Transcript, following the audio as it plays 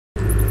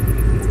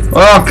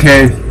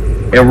Okay,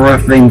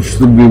 everything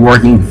should be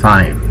working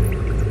fine.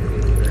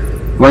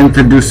 Going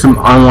to do some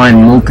online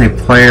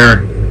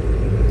multiplayer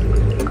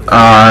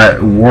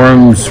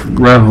Worms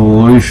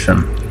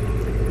Revolution.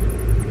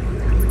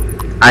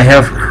 I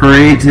have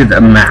created a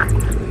map.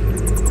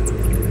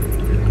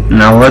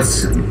 Now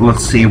let's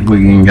see if we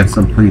can get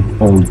some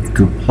people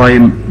to play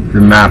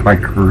the map I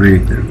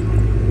created.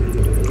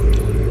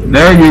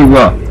 There you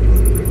go.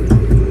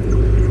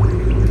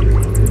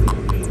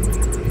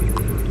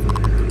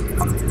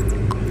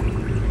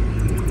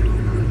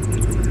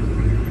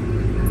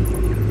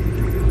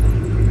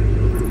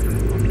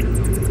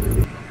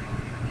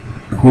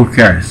 Who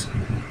cares?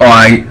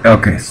 Oh,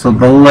 okay, so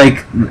the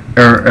lake,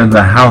 or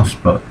the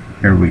houseboat.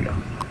 Here we go.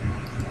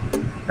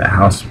 The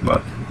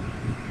houseboat.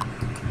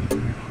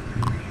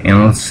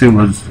 And let's see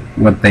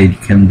what they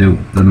can do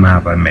with the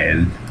map I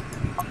made.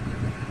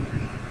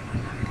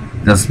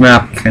 This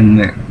map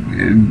can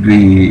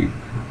be...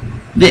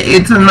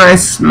 It's a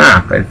nice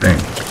map, I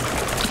think.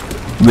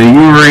 But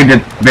you rate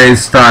it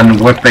based on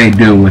what they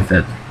do with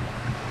it.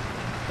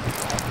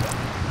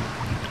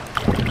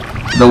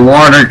 The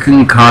water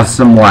can cause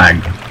some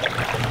lag.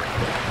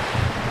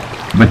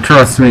 But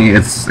trust me,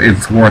 it's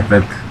worth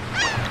it.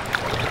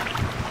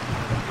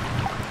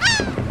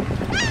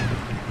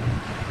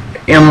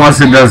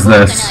 Unless it does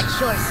this.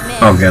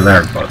 Okay,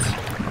 there it goes.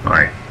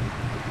 Alright.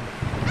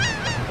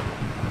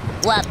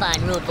 Wap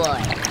on, rude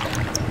boy.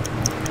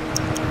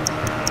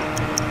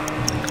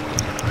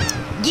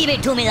 Give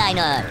it to me,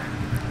 Liner.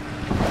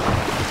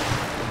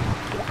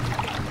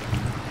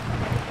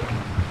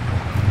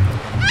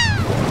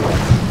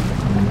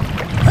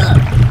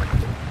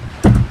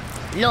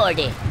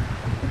 Lordy.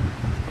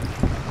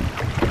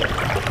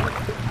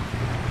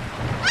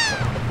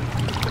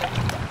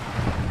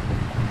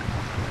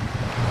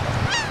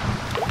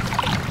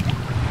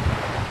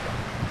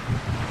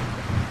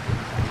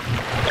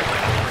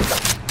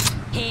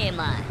 Hey,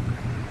 man.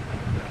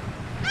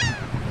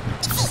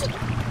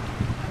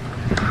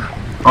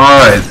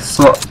 Alright,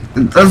 so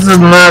this is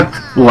not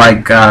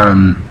like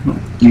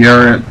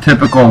your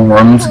typical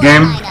Worms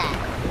game.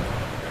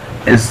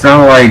 It's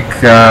not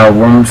like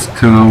Worms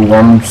 2,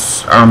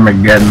 Worms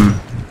Armageddon.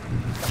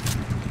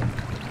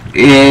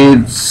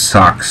 It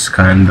sucks,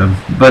 kind of.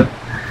 But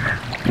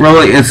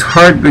really, it's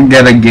hard to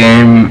get a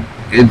game.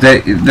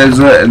 There's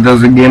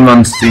a game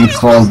on Steam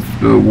called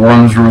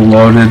Worms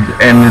Reloaded,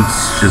 and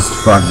it's just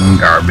fucking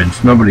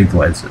garbage. Nobody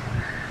plays it.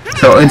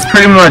 So it's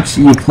pretty much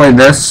you play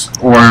this,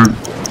 or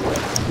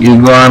you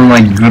go on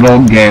like Good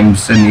Old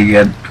Games and you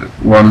get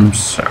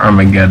Worms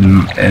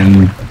Armageddon,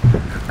 and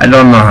I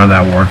don't know how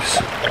that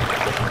works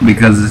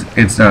because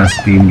it's not a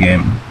Steam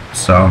game,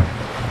 so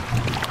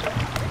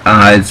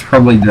it's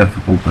probably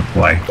difficult to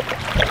play.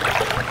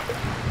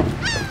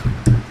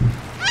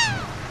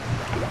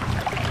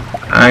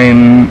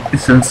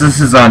 Since this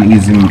is on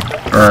easy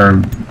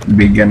or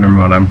beginner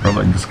mode, I'm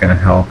probably just gonna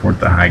teleport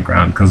to high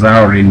ground because I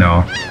already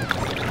know,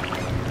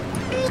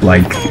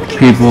 like,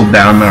 people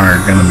down there are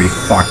gonna be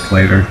fucked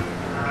later.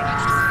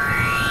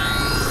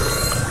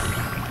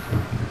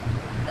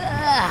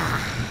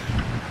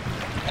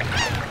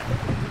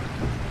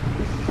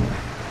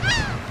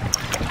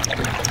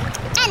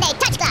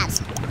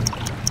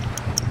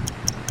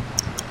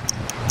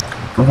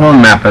 The whole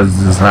map is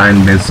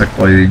designed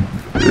basically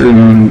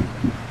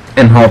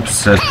in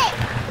hopes that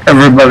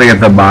everybody at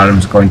the bottom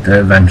is going to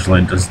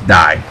eventually just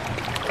die,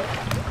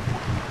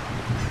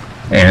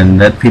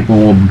 and that people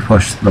will be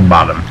pushed to the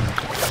bottom,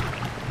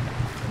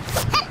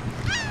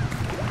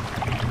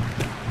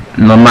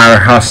 no matter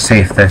how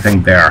safe they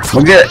think they are.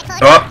 Look at it!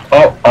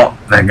 Oh,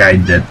 that guy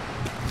did.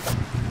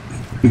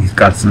 He's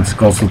got some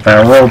skills with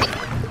that rope.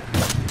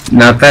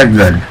 Not that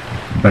good,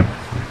 but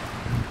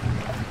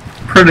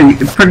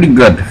pretty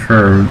good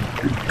for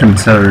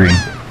considering.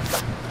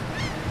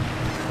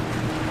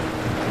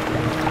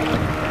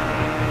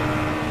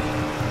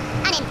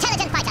 An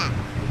intelligent fighter.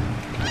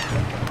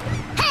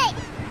 Hey!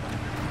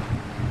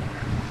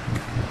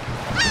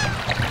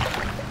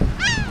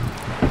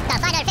 The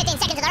final 15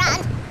 seconds of the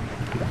round.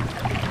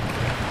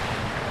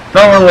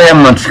 Don't really have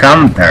much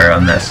commentary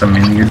on this. I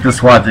mean, you're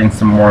just watching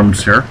some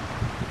worms here,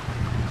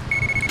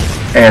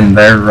 and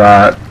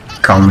they're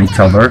calling each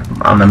other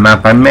on the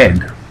map I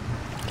made.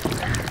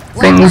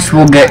 Things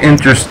will get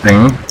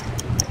interesting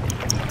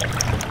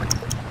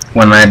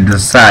when I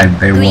decide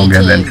they will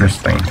get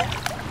interesting.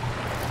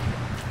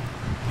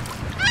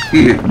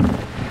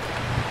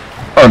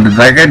 Oh, did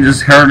that guy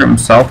just hurt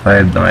himself? I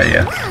had no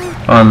idea.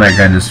 Oh, and that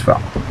guy just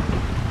fell.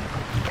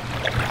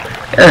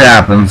 It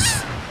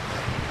happens.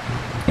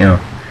 You know,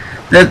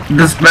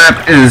 this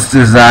map is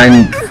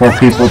designed for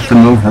people to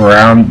move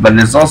around, but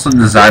it's also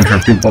designed for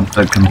people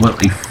to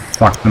completely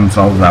fuck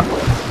themselves up.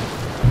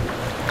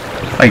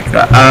 Like,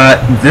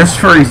 this,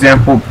 for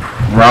example,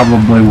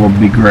 probably will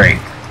be great.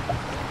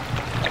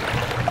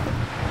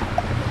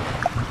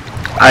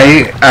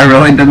 I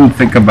really didn't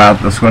think about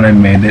this when I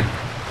made it.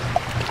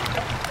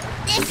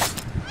 You should,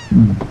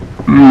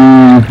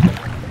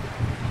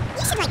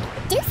 like,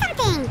 do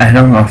something. I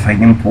don't know if I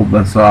can pull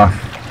this off.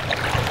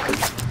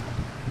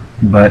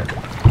 but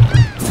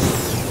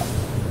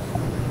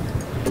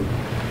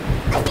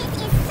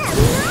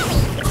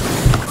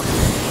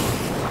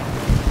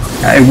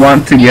I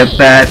want to get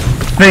that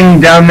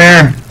thing down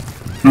there.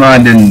 No, I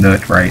didn't do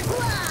it right.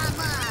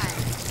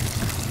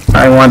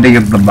 I want to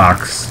get the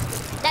box.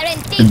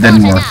 It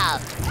didn't work.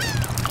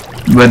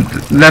 But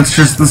that's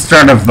just the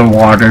start of the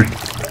water.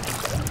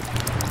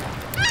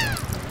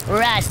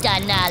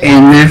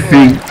 And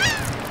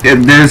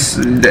if there's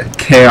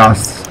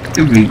chaos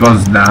if he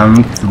goes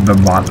down to the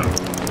bottom.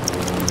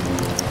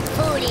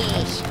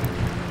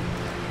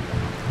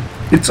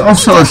 It's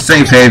also a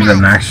safe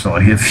haven,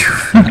 actually, if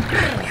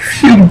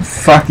you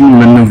fucking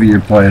maneuver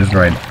your players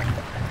right.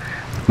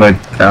 But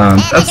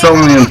that's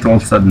only until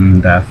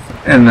sudden death,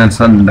 and then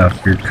sudden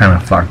death you're kind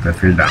of fucked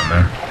if you're down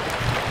there.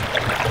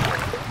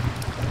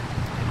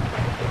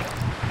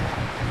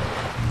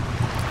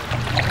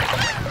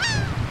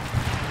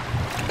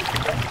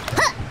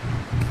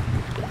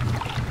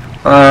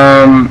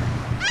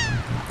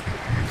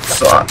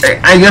 So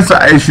I guess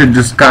I should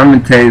just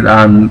commentate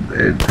on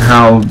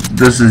how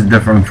this is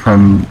different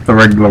from the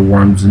regular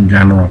Worms in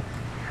general.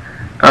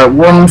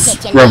 Worms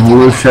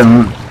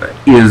Revolution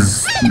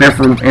is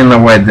different in a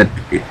way that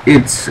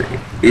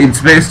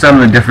it's based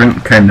on a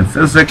different kind of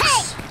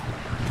physics.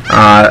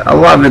 A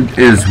lot of it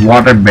is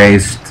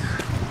water-based,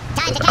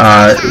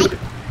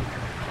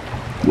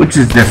 which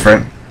is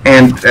different,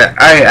 and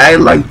I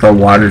like the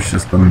water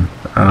system.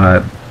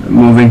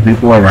 Moving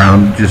people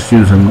around just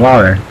using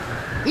water,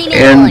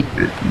 and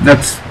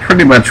that's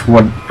pretty much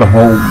what the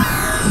whole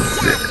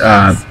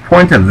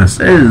point of this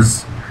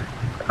is,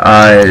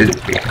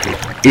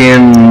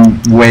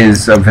 in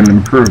ways of an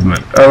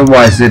improvement.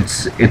 Otherwise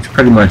it's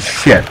pretty much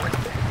shit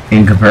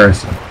in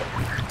comparison.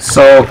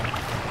 So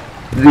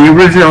the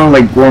original,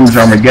 like, Worms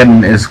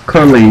Armageddon is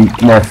clearly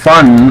more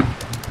fun,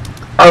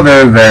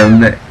 other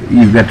than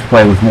you get to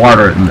play with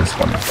water in this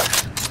one.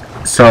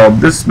 So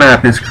this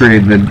map is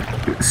created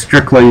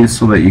strictly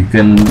so that you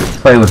can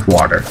play with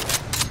water.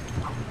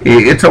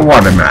 It's a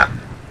water map.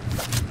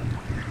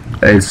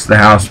 It's the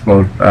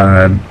houseboat.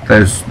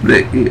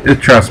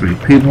 Trust me,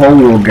 people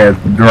will get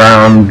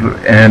drowned,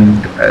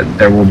 and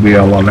there will be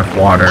a lot of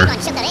water.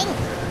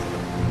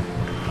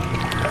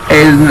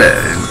 And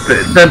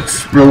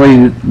that's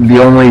really the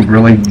only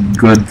really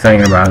good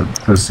thing about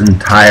this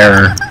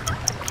entire,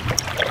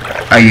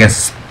 I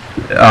guess,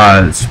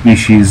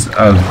 species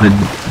of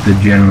the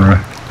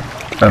genre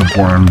of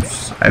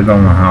worms. I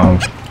don't know how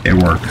it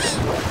works,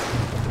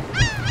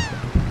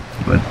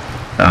 but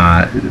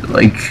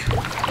like,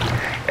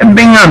 and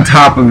being on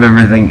top of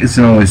everything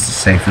isn't always the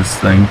safest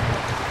thing.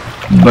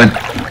 But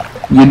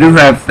you do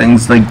have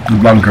things like the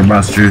bunker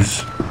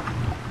busters,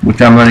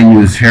 which I'm going to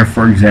use here,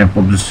 for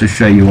example, just to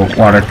show you what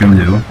water can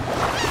do.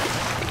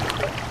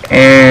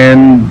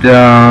 And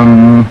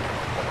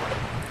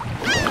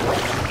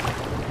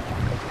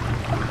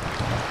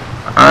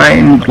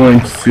I'm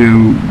going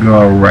to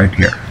go right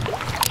here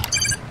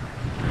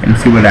and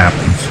see what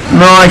happens.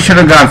 No, I should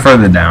have gone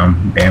further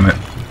down, damn it.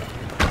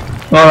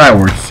 Well, that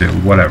works too,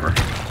 whatever.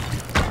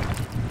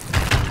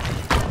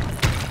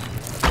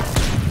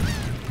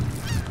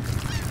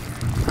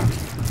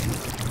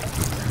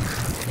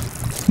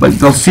 But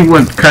you'll see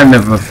what kind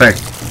of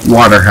effect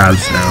water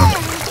has now.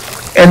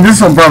 And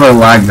this will probably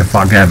lag the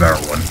fuck out of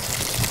everyone.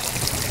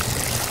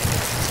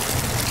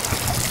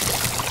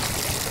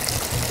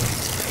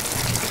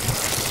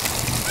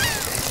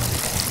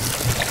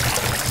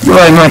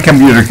 Well, my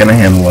computer can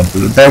handle it.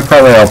 They're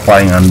probably all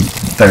playing on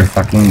their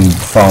fucking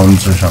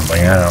phones or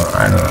something. I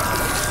don't know.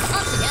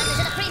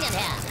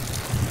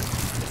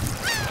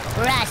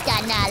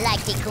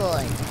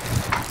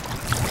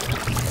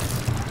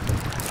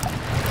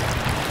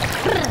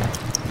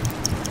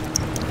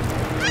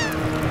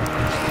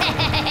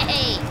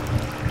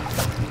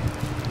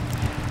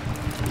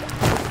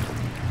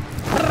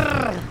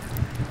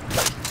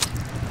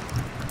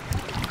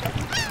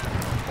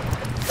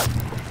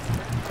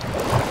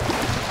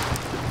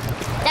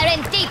 They're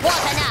in deep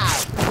water now.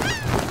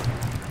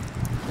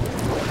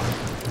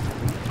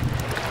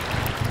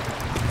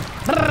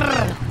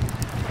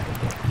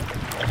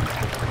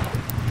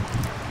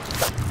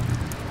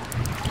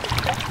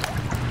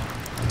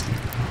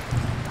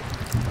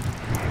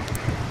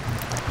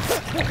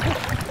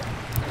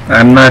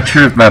 I'm not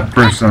sure if that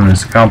person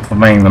is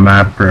complimenting the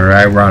map or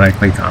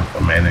ironically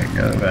complimenting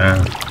it.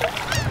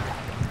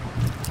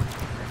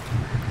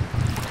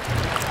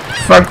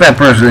 Fuck that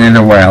person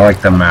either way, I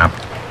like the map.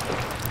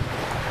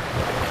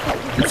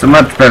 It's a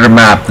much better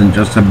map than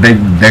just a big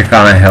dick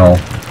on a hill.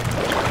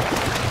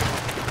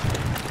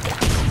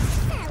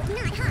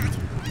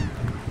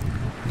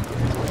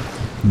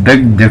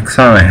 Big dicks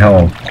on a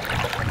hill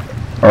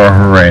are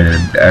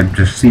overrated. I've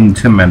just seen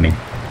too many.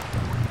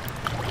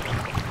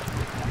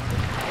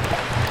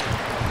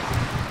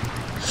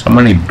 So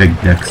many big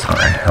dicks on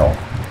a hill.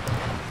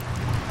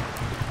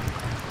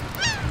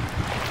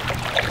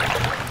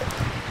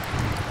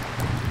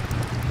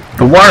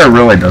 The water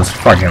really does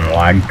fucking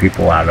lag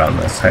people out on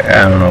this.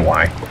 I don't know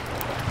why.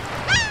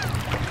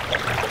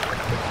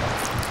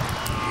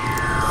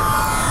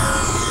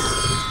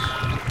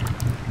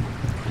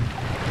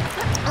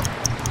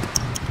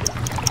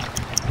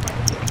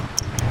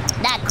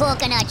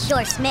 coconut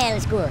sure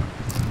smells good.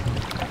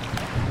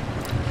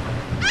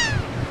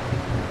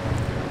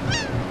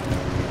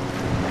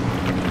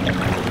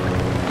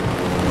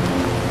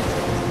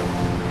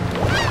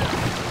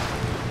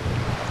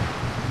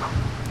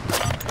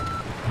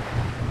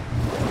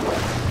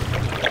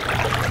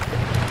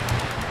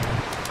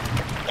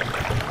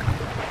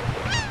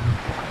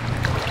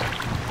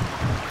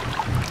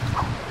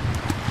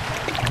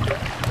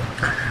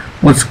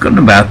 What's good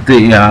about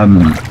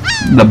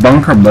the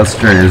bunker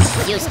buster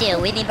is You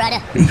still with me, brother?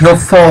 he'll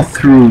fall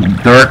through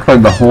directly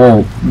the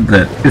hole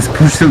that is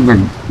pushed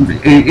through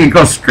it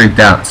goes straight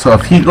down. So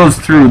if he goes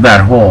through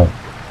that hole,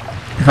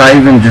 if I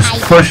even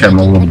just push him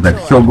a little bit,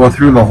 he'll go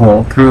through the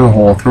hole,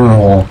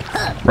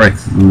 right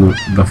through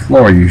the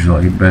floor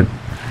usually. But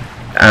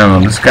I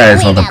don't know. This guy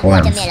has other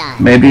plans.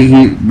 Maybe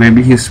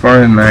he's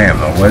smarter than I am.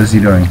 Though. What is he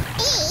doing?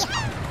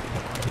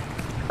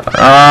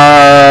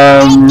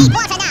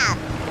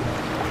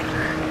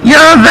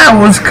 Yeah, that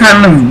was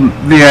kind of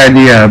the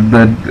idea,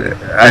 but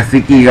I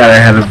think he got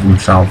ahead of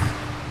himself.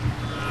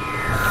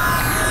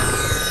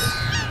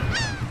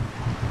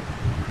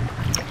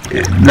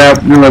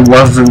 That really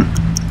wasn't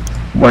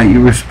what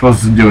you were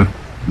supposed to do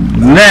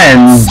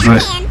then,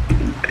 but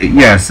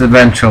yes,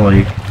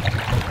 eventually.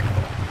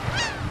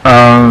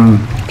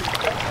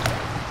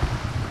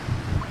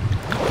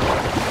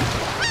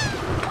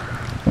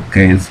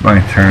 Okay, it's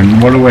my turn.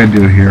 What do I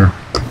do here?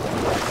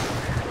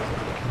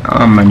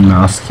 Oh, my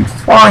mouse keeps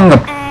falling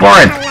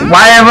apart.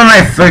 Why haven't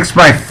I fixed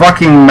my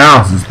fucking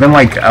mouse? It's been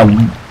like a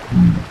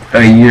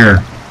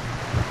year.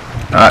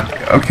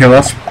 Okay,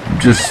 let's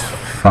just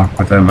fuck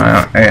with them.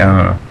 I don't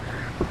know.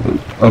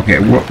 Okay,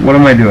 what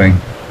am I doing?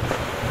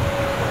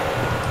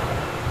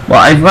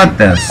 Well, I've got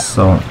this,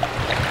 so...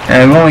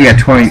 And I've only got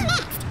 20...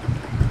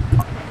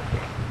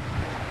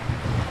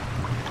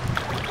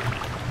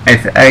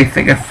 I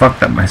think I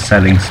fucked up my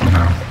settings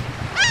somehow.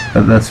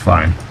 But that's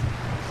fine.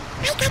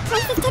 I got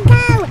places to go.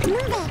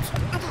 Move it.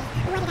 Okay,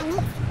 what did I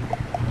miss?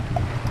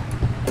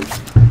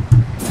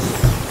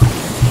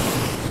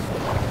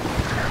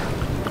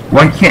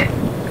 Why can't...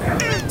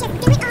 Just do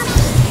it already.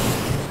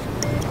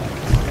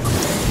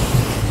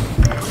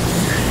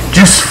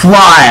 Just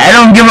fly! I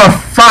don't give a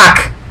fuck!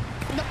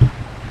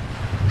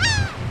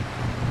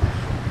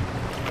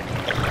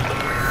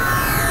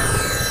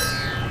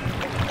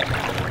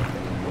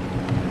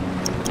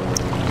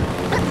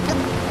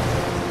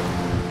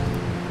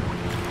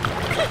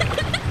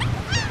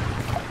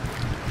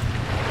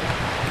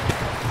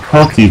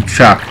 Pokey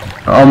Chuck.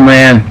 Oh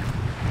man.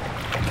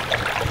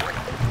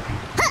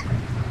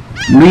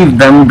 Leave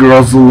them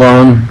girls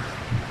alone.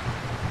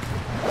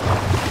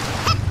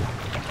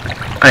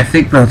 I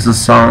think that's a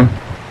song.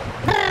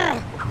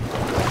 That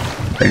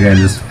guy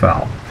just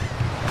fell.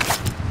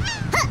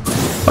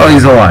 Oh,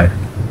 he's alive.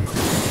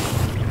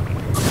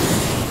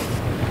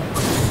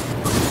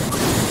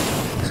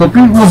 So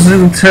people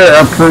seem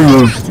to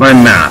approve of my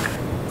map.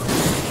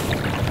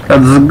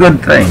 That's a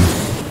good thing.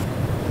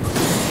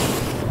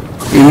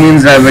 It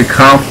means I've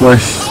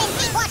accomplished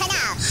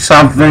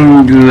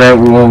something that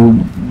will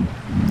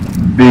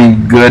be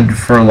good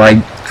for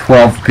like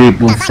 12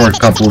 people for a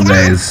couple of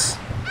days.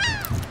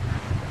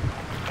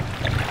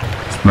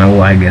 It's my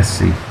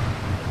legacy.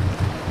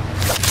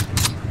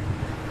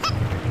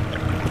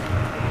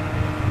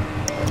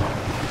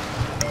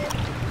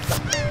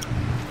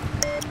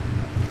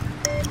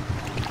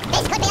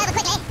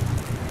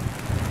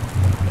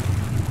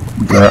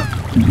 But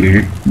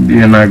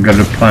you're not good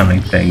at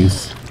planning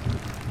things.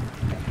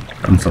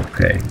 It's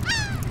okay.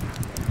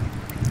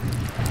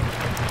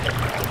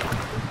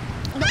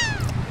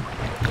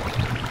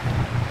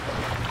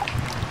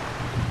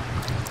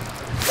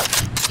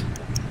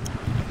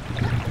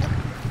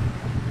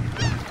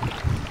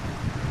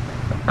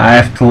 I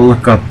have to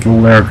look up the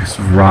lyrics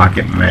of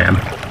Rocket Man.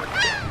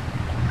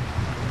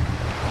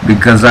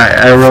 Because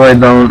I really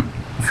don't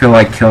feel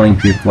like killing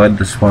people, I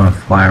just want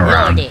to fly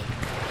around.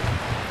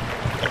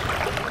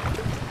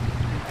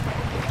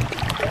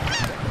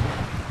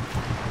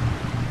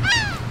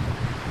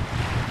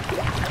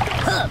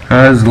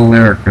 How's the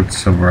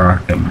lyrics of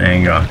Rocket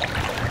Man go?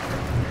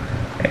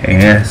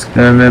 It's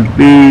gonna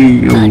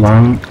be a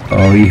long...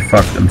 Oh, he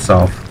fucked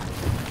himself.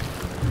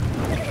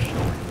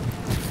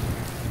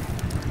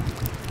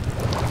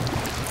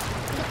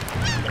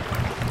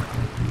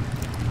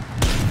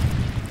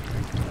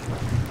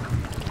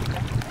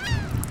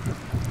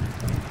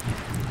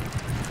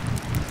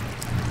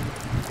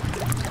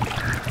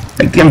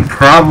 I can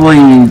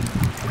probably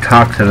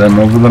talk to them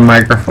over the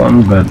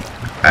microphone, but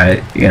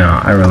I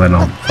really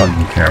don't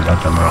fucking care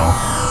about them at all.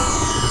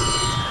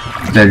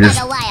 They're just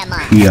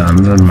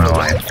peons in my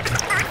life.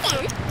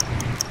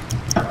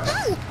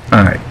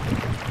 Alright.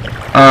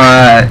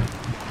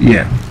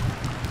 Yeah.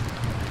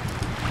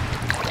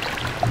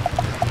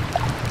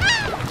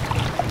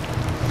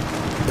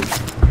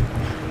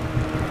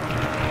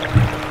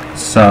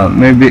 So,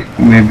 maybe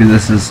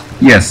this is...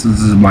 Yes,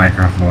 this is a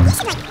microphone. Do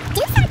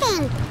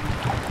something.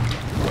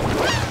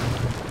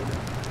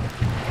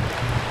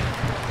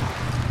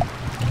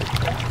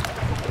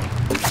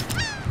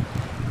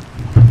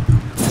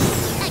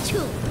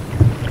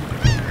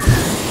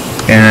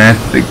 And I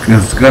think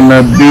it's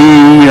gonna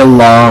be a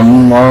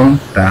long, long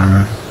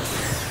time.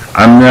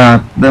 I'm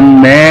not the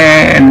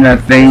man I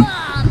think.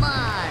 Come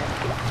on.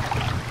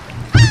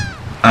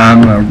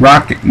 I'm a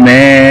rocket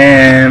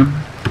man.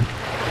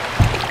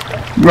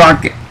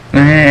 Rocket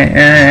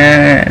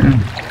man.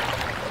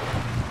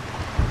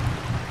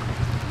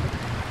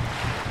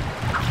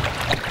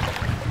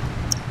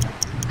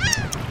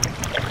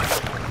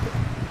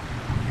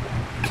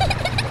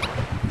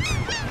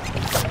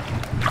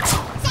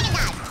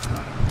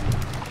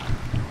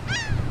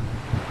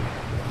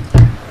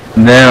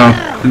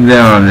 They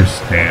don't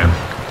understand.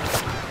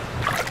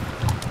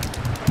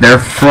 They're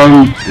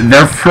from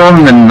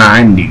the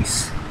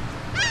 90s.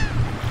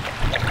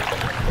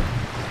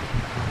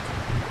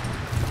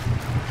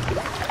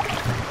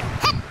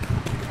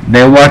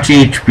 They watch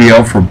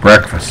HBO for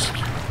breakfast.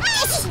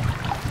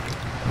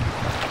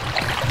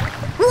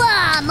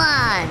 Come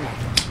on.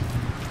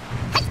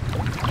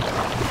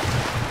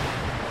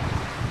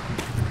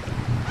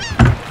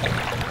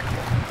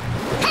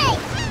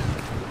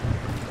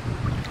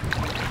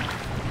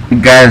 The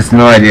guy has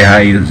no idea how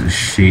to use a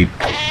sheep.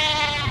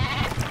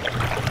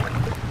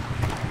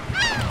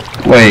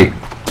 Wait.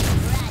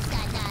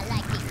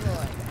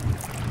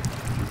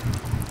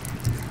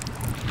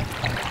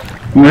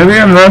 Maybe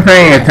I'm not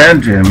paying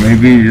attention.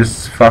 Maybe you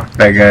just fucked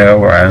that guy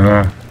over. I don't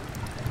know.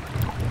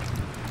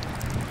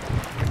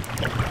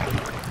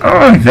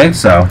 I don't think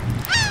so.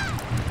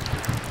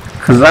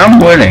 Cause I'm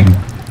winning.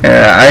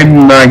 Yeah,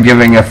 I'm not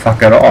giving a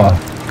fuck at all.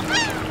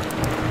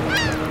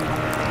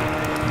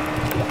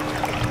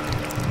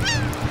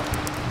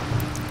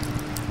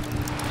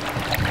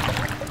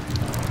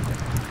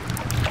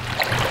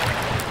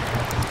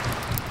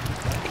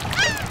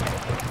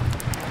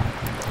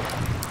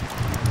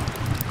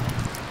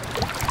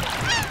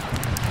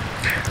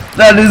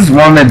 That is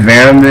one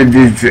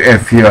advantage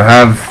if you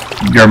have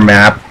your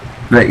map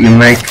that you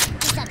make.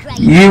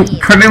 You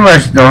pretty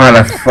much know how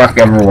to fuck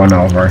everyone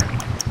over.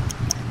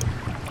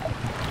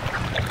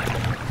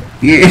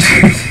 There's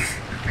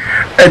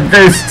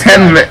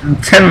 10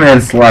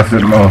 minutes left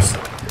at most.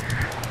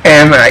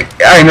 And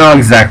I know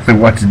exactly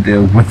what to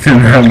do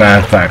within that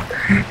amount of time.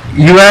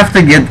 You have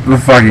to get the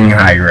fucking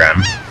high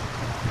ground.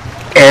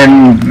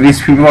 And these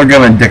people are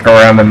gonna dick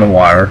around in the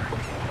water.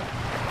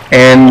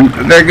 And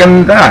they're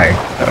gonna die.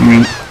 I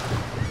mean,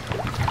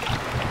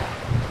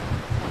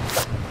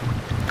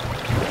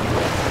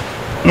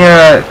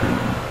 yeah,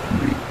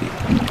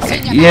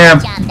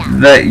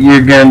 that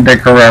you're gonna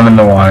dick around in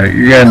the water.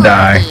 You're gonna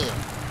die.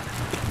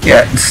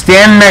 Yeah,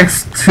 stand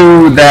next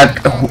to that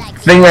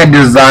thing I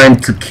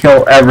designed to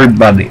kill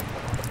everybody.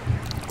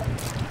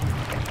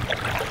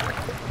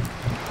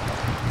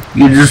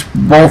 You just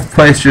both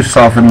place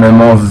yourself in the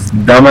most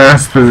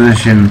dumbass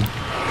position.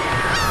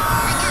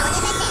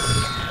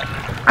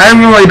 I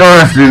really don't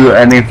have to do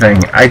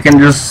anything. I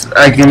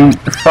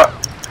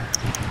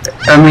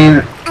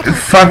mean,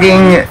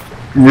 fucking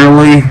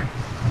really,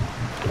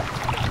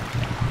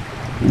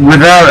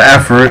 without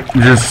effort,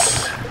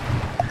 just,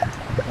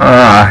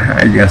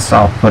 I guess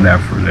I'll put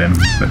effort in,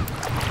 but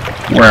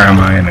where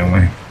am I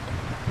anyway?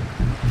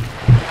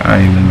 I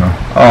don't even know.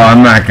 Oh,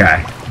 I'm that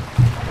guy.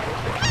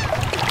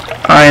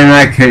 Oh, in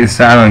that case,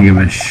 I don't give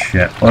a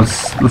shit.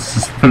 Let's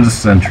just put a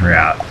sentry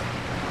out.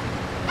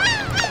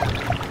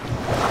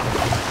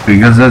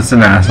 Because that's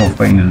an asshole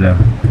thing to do.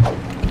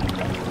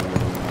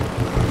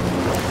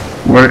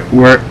 Where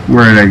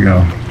did I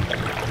go?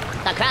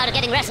 The crowd are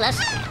getting restless.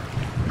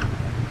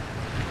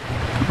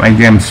 My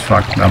game's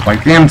fucked up. I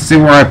can't see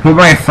where I put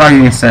my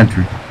fucking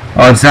sentry.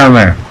 Oh, it's down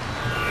there.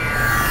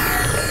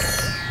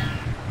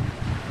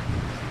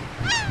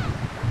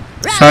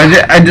 So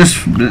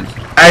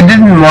I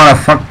didn't want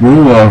to fuck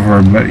Blue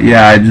over, but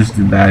yeah, I just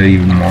did that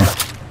even more.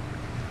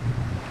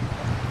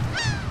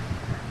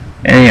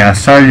 And yeah,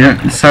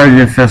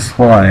 Sergeant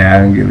Fistful, I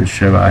don't give a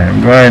shit about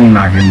him. Go ahead and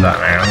knock him down.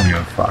 I don't give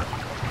a fuck.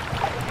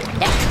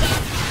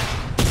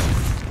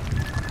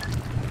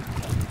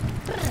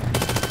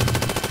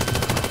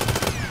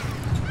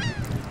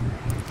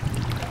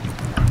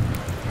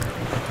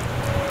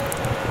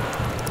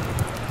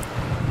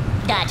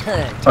 That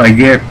hurt. Like,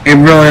 it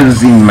really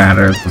doesn't even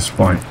matter at this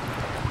point.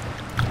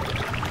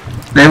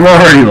 They've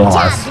already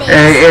lost.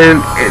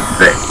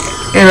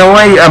 In a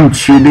way, I'm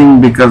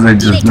cheating because I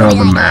just know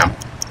the map.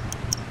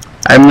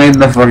 I made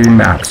the fucking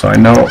map, so I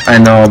know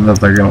that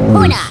they're gonna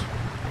lose.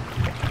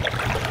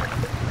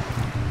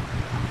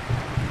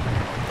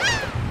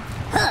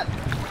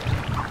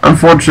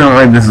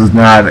 Unfortunately, this is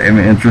not an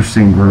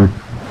interesting group.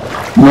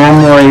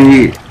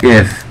 Normally,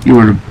 if you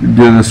were to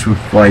do this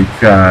with like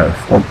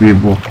 4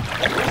 people,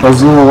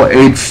 those little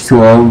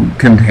H2O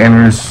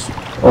containers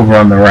over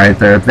on the right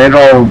there, they'd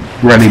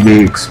already be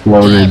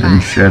exploded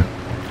and shit.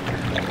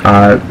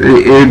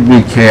 It'd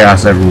be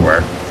chaos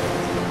everywhere.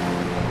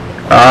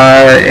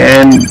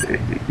 And,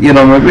 you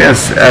know, maybe I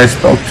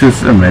spoke too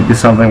soon. Maybe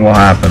something will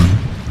happen.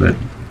 But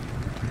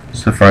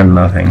so far,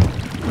 nothing.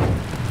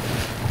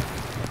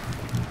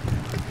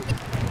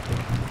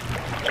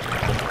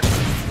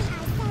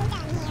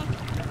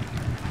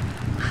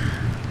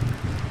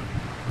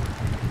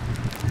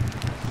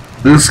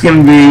 this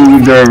can be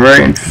either a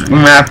very interesting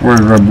map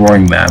or a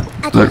boring map.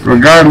 But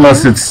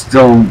regardless, it's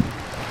still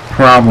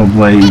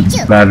probably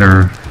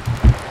better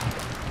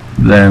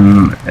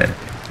than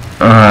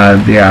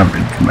the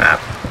average map.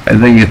 I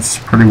think it's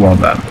pretty well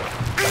done.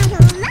 I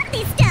love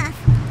this stuff.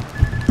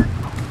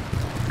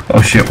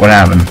 Oh shit, what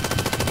happened?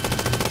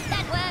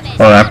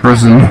 Oh, that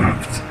person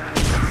moved.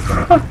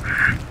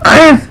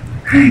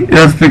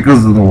 That's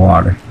because of the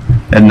water.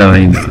 Had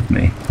nothing to do with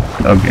me.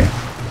 Okay.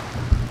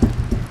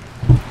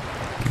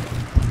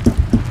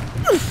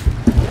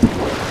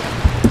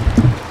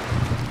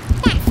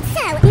 That's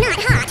so not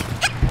hot.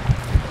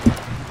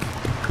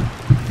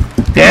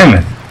 Damn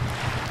it.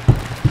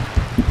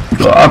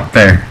 Go up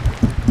there.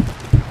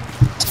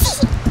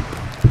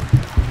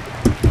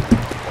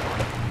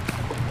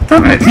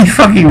 Don't make me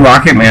fucking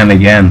Rocket Man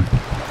again.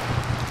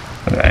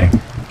 Okay.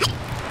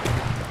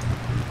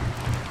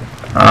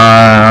 Come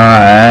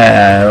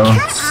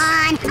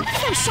on.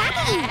 So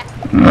shocking.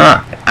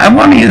 No, I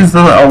want to use the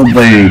old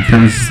lady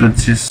because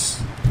it's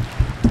just.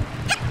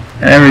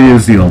 I never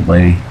use the old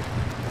lady.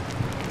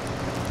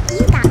 You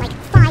got like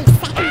 5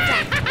 seconds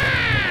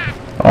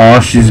left. Oh,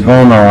 she's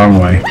going the wrong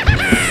way.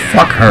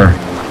 Fuck her.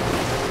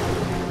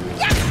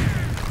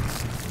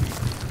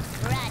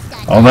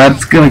 Oh,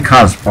 that's gonna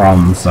cause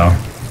problems, though.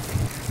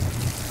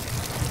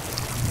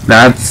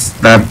 That's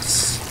a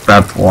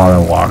lot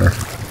of water.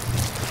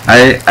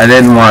 I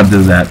didn't want to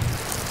do that,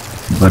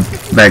 but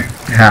that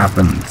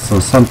happened. So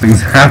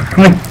something's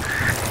happening.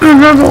 I don't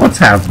know what's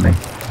happening.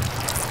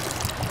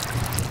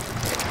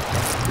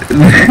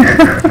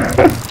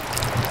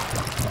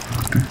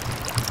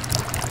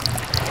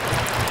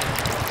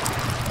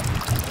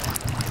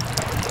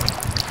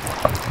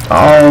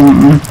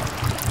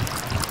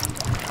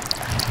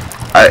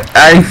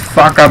 I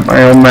fuck up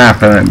my own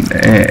map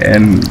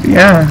and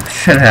yeah,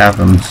 shit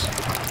happens.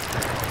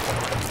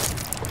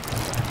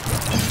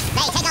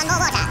 They take on more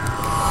water.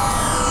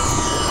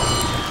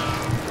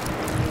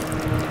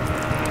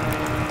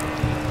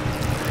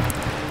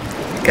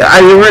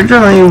 I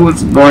originally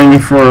was going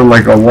for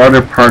like a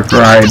water park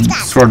ride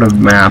sort of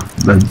map,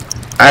 but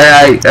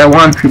I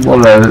want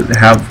people to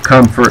have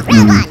comfort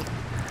in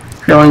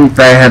feeling that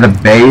I had a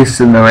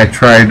base, and then I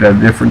tried a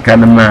different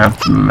kind of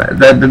map, and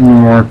that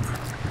didn't work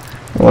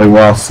really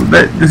well. So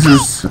this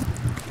is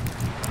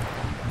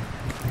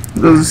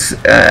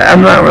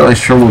I'm not really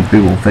sure what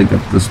people think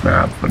of this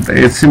map, but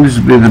it seems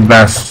to be the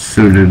best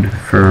suited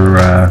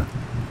for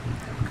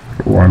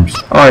worms.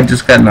 Oh, I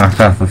just got knocked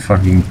off the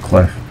fucking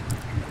cliff.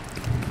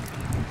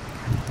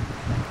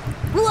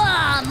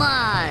 Whoa,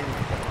 man!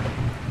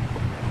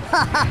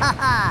 Ha ha ha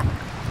ha!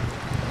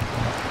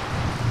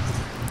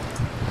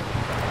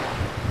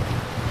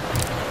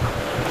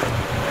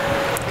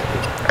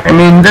 I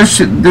mean, this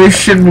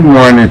should be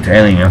more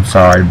entertaining. I'm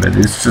sorry, but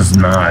it's just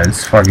not.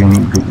 It's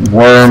fucking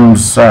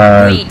Worms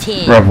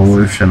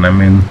Revolution. I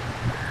mean,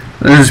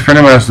 this is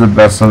pretty much the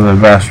best of the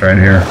best right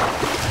here.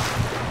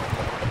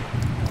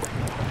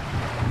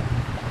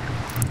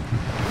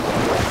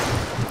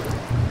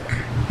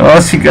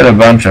 Unless you get a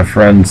bunch of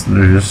friends that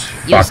are just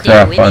fucked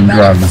up on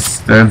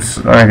drugs, there's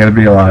not going to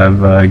be a lot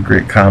of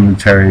great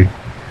commentary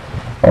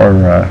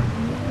or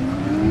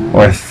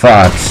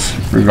thoughts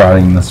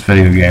regarding this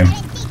video game.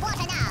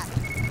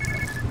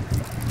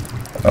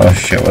 Oh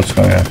shit, what's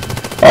going on?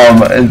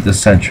 Oh, the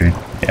sentry,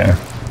 yeah.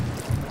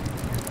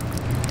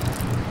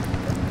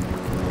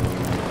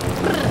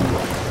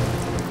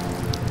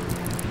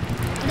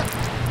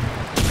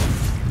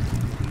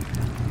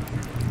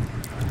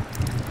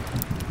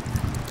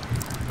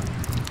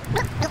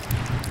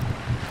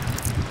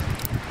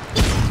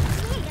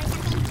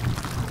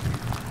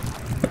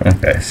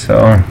 Okay,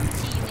 so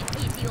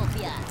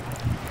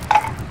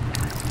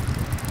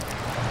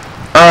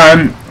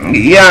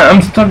yeah,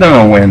 I'm still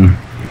gonna win.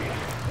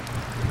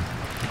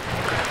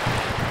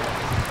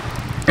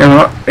 You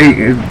know,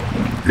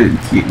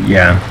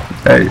 yeah.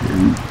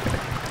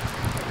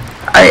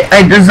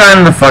 I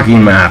designed the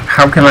fucking map.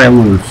 How can I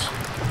lose?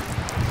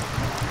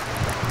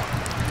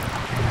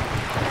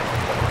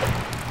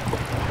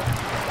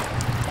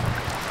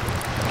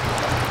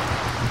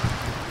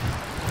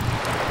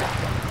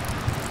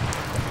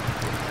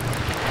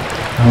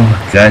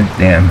 Oh, god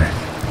damn it.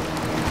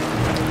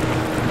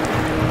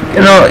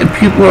 You know,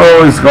 people are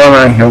always going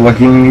out here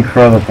looking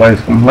for other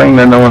players, complaining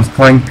that no one's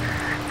playing.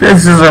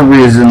 This is a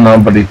reason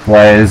nobody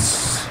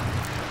plays.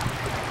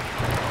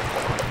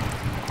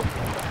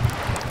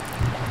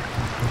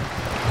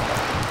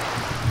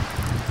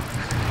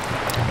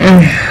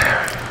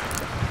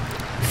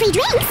 Free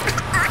drinks?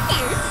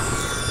 Awesome!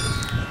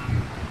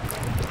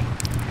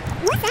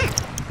 What's that?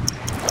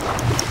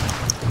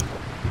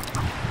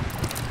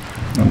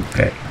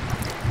 Okay.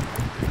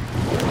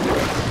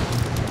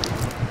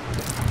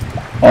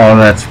 Oh,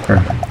 that's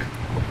perfect.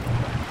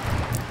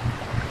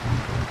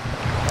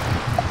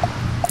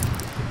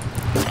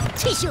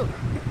 Tissue.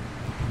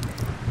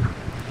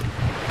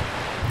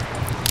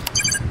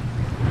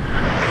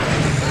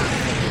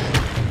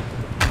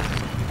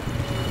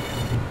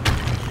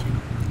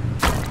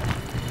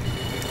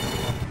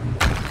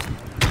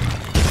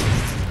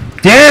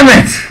 Damn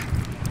it!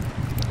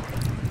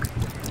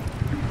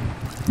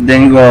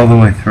 Didn't go all the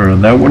way through.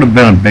 That would have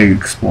been a big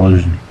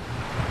explosion.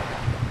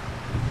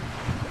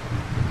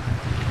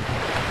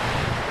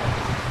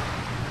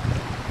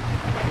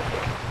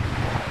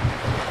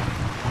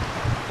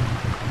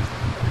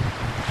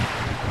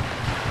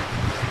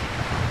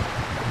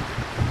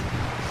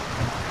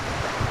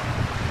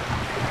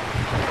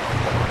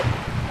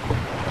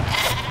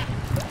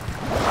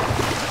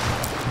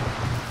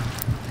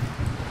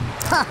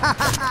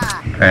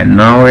 Alright,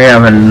 now we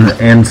have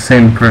an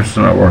insane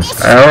person at work.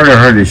 I already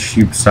heard a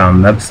sheep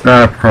sound. That's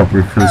not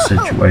appropriate for the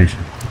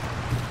situation.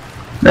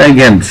 Then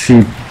again,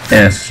 sheep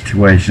in a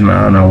situation,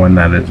 I don't know when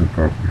that is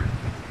appropriate.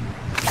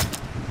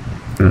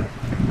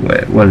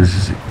 What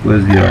is this? What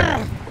is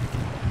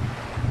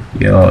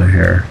yellow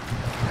hair?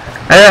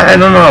 I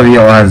don't know if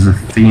yellow has a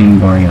theme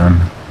going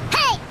on.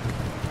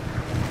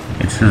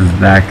 It's just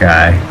that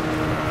guy.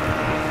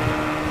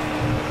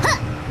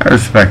 I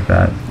respect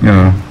that, you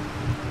know.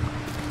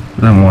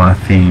 Doesn't want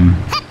a theme.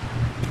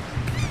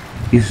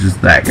 He's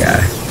just that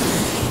guy.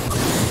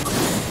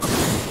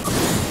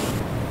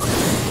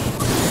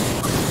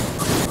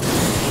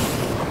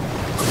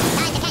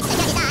 Time to catch the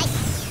dirty die.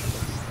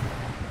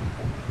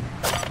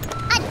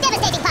 A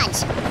devastating punch.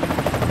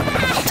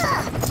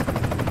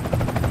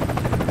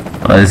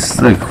 It's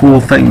the cool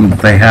thing that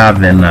they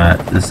have in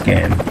this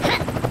game.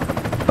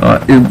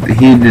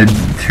 He did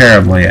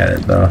terribly at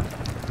it though.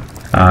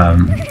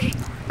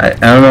 I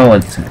don't know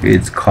what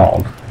it's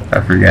called. I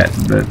forget,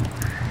 but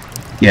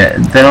yeah,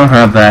 they don't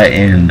have that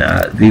in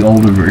the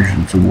older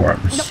versions of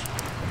Worms.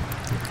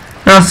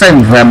 Not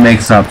saying that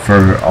makes up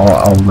for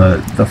all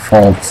the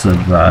faults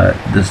of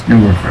this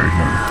newer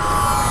version,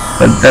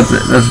 but that's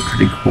a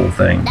pretty cool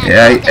thing.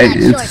 Yeah,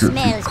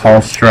 it's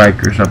Call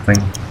Strike or something.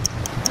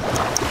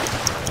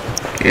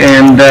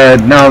 And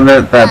now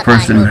that that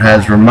person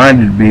has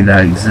reminded me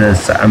that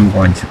exists, I'm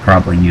going to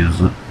probably use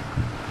it.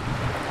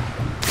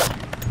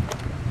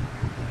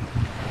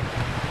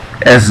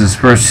 As this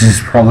person is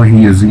probably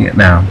using it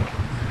now.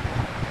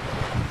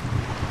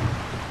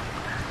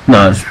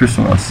 No, this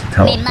person wants to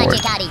teleport.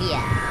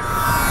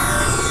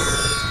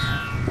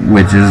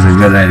 Which is a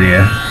good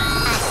idea.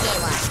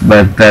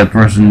 But that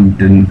person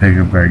didn't pick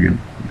a very good...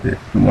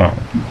 Well,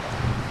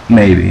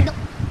 maybe.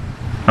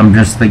 I'm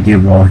just thinking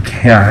of all the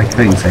chaotic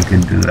things I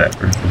could do to that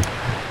person.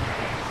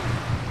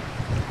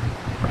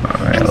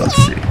 Alright, let's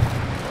see.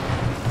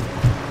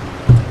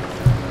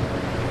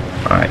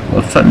 Alright,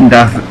 well, sudden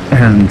death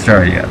hasn't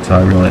started yet, so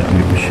I really don't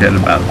give a shit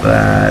about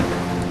that.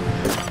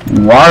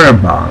 Water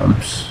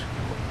bombs.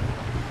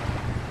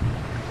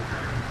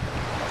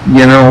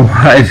 You know,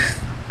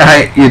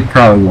 it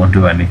probably won't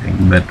do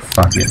anything, but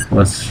fuck it.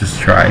 Let's just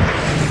try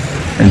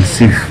and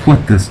see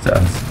what this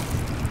does.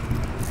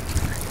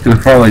 It'll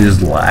probably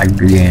just lag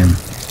the game.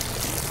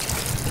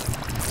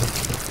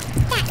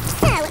 That's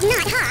so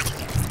not hot.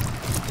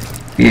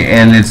 Yeah,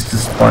 and it's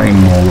displaying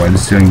more what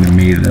it's doing to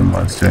me than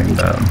what it's doing to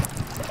them.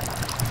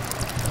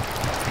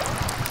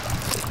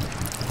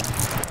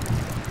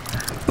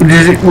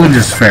 Which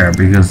is fair,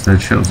 because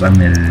that shows I'm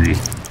in it.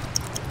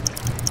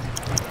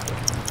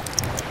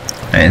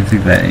 I didn't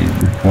think that needed to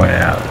be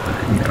pointed out, but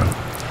you know.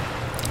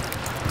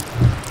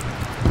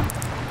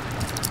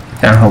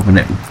 Kinda hoping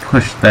it would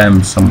push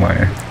them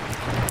somewhere.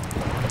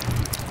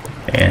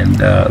 And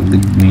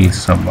lead me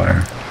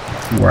somewhere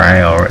where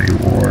I already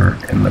were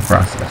in the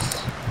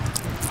process.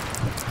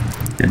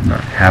 Did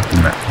not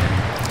happen that way.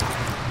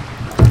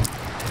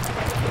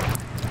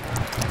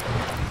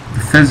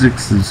 The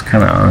physics is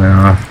kinda on and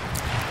off.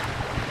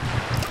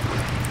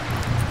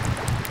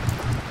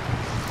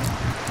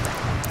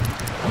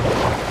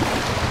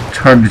 It's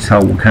hard to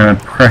tell what kind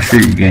of pressure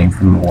you're getting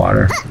from the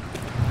water.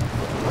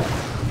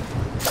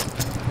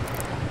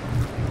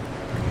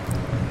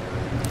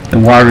 The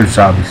water is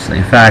obviously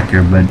a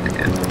factor, but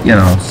you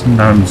know,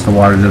 sometimes the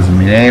water doesn't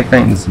mean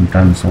anything,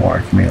 sometimes the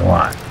water can mean a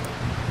lot.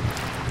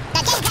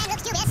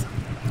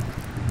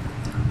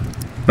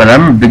 But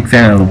I'm a big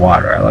fan of the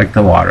water. I like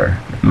the water,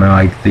 and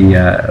I like the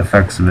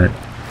effects of it.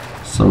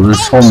 So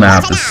this whole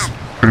map is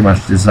pretty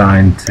much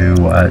designed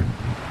to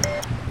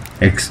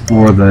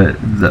explore the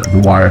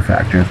water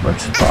factor as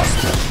much as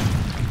possible.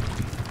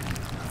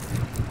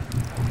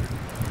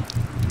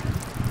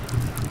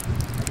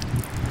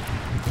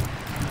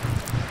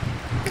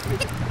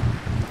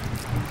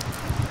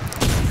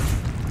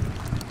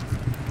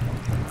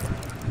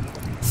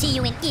 See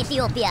you in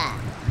Ethiopia.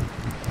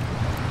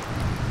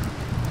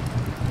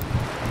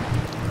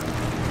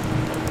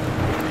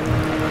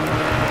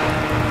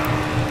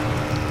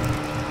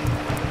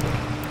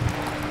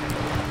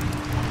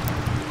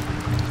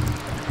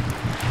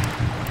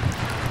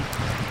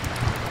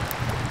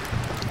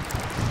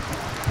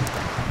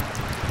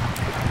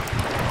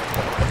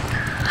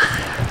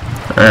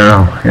 I don't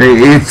know.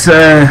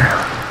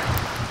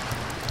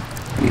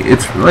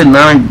 It's really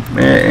not an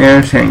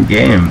entertaining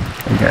game,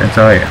 I gotta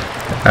tell you.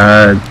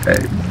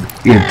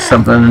 It's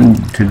something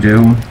to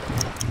do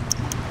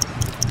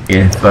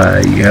if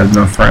you have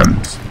no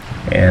friends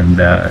and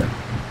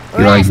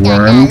you like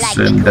worms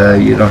and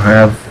you don't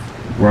have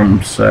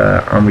Worms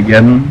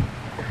Armageddon.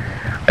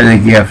 I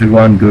think you have to go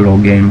on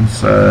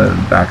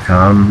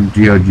GoodOldGames.com,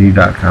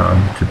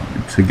 GOG.com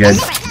to get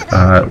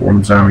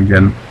Worms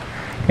Armageddon.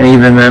 And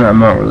even then, I'm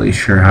not really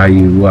sure how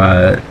you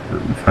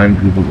find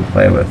people to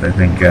play with. I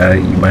think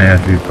you might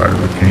have to be part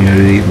of a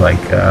community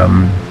like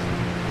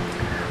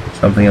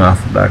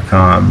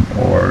somethingawful.com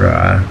or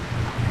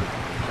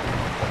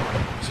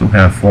some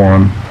kind of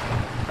forum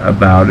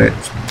about it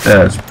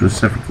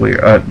specifically,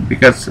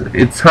 because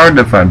it's hard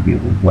to find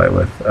people to play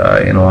with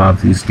in a lot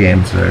of these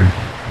games. They're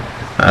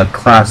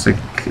classic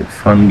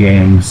fun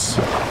games.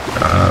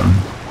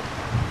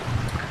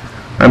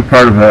 I'm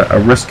part of a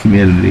Risk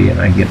community, and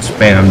I get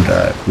spammed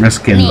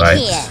Risk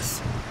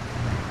invites.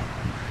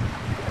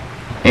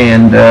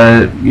 And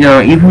you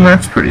know, even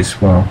that's pretty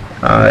small.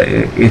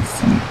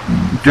 It's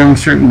during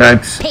certain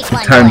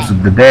times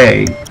of the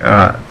day.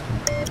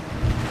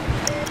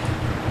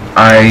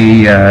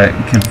 I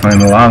can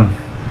find a lot of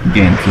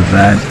games with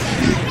that.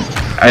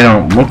 I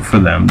don't look for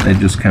them; they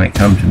just kind of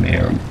come to me,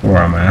 or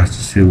I'm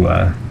asked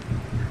to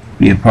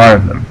be a part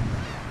of them.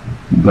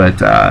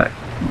 But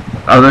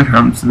other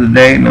times of the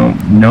day, no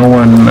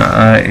one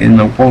in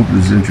the world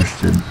is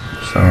interested.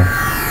 So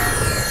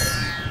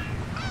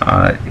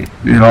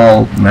it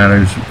all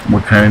matters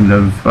what kind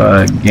of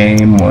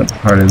game, what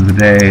part of the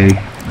day,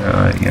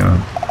 you know.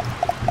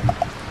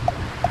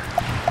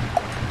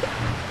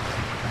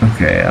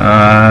 Okay,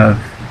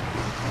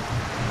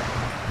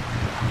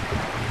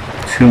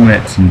 2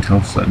 minutes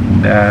until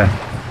sudden death.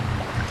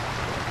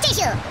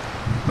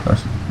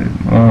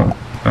 Well,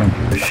 I don't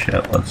give a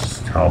shit, let's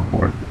just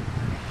teleport.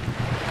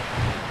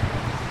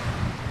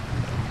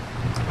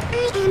 I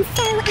am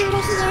so out of here.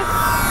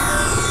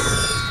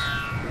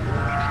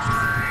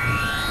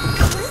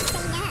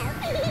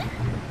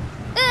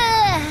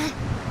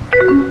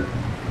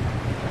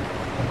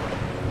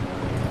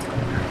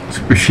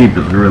 Super Sheep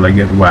is a really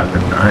good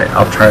weapon.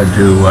 I'll try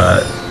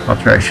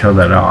to show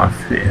that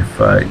off if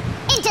for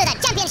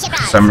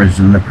some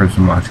reason the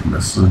person watching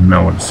this doesn't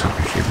know what a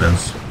Super Sheep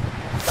is.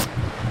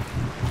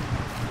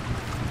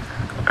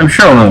 I'm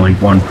sure only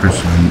one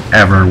person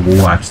ever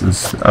will watch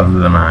this other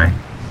than I.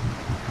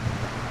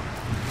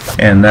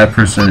 And that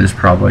person is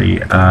probably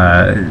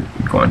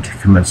going to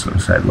commit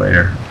suicide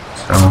later.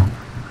 So,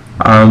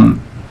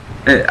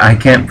 I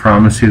can't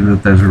promise you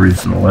that there's a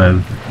reason to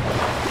live.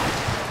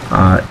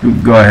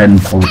 Go ahead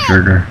and pull the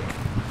trigger.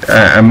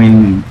 I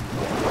mean,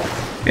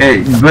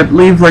 but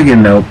leave like a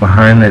note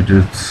behind that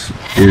just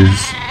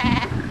is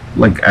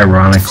like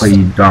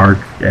ironically dark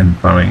and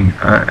funny.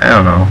 I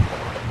don't know.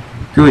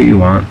 Do what you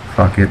want.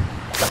 Fuck it.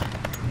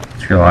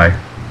 It's your life.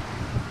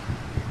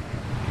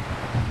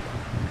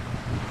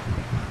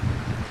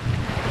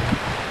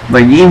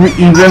 Like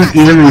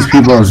even these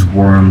people as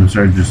worms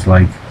are just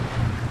like,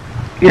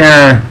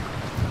 yeah.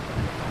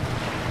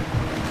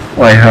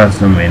 Life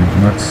has no meaning.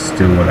 Let's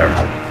do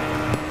whatever.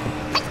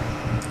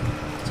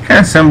 It's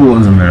kind of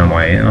symbolism in a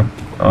way, you know.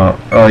 Oh,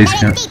 he's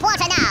gonna.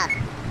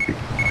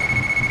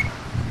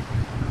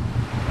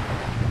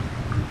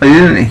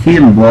 He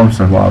didn't blow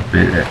himself up.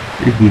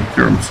 He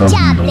threw himself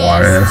in the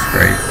water. That's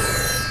great.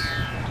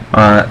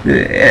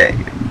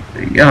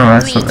 You know,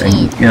 that's something.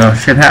 You know,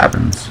 shit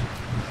happens.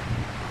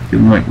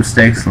 People make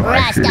mistakes in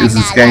life. Is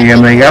this guy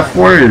gonna make up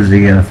for it, or is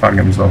he gonna fuck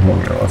himself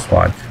over? Let's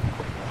watch.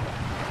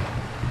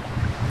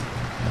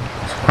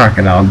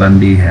 Crocodile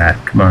Dundee hat.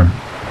 Come on.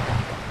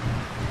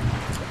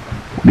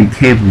 Be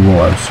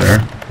capable of, sir.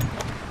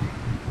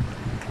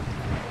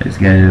 He's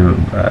gonna do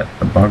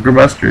a bunker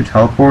buster,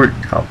 teleport.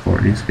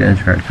 He's gonna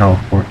try to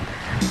teleport.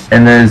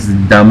 And that is the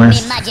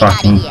dumbest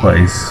fucking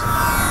place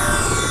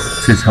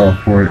to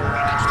teleport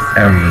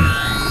ever.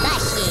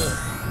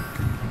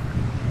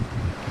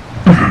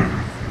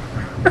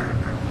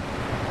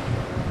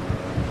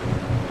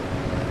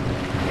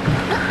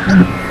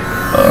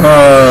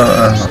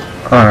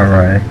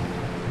 Alright.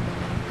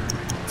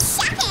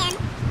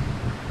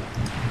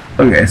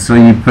 Okay, so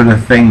you put a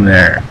thing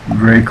there.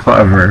 Very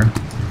clever.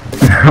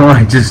 Now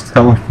I just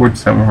teleport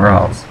somewhere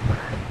else.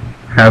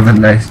 Have a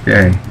nice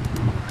day.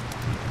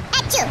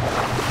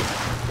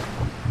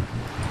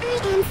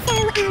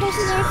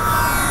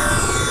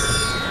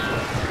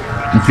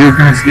 The two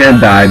guy's gonna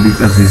die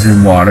because he's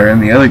in water,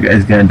 and the other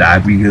guy's gonna die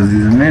because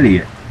he's an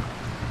idiot.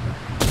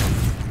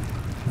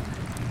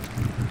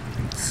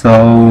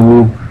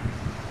 So...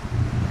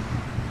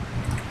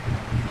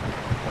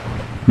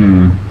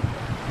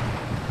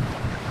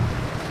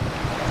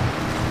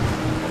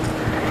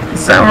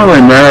 It's not really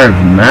a matter of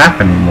the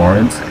map anymore.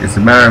 It's a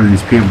matter of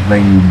these people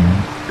being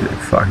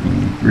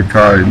fucking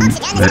retarded.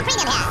 But,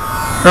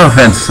 no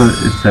offense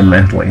to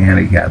mentally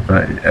handicapped,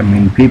 but I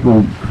mean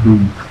people who...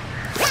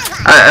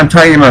 I'm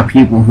talking about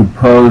people who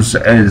pose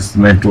as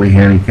mentally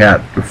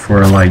handicapped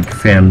for like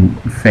fan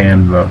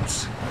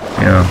votes,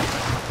 you know,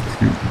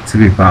 to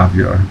be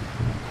popular.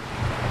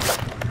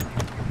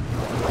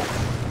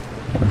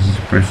 What's this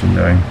person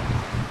doing?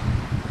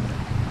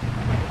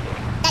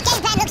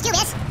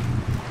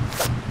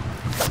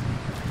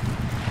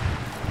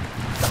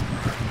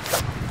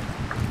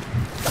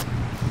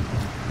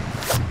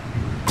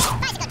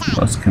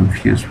 Let's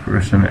confused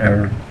person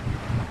ever.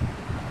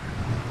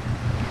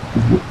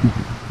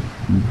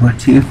 What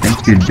do you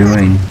think you're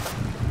doing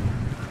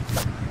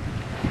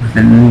with a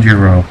ninja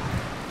rope?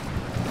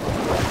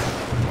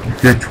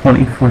 You got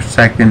 24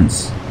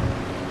 seconds,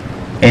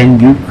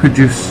 and you could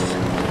just...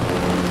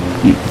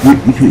 You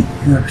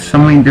have so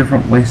many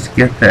different ways to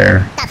get there.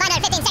 The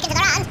final 15 seconds of the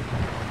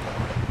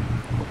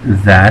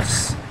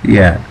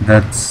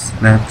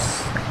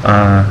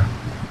run.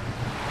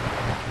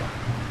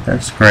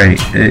 That's great.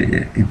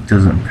 It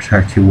doesn't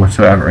protect you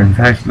whatsoever. In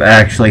fact,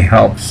 that actually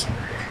helps.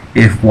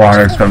 If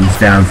water comes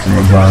down from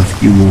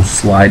above, you will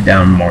slide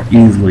down more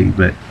easily,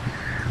 but,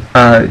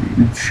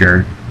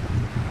 sure.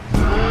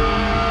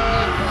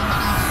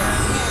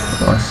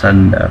 Oh,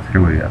 sudden death.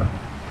 Here we go.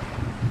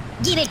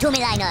 Give it to me,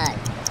 Liner.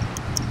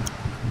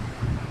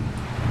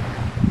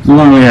 Blue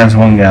only has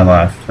one guy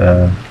left.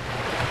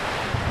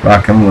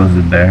 Rockin'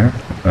 Blizzard there.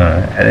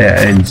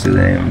 I didn't see the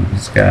name of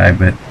this guy,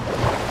 but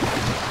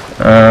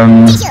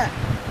oh,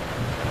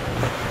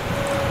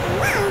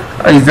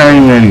 he's not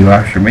even gonna go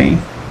after me.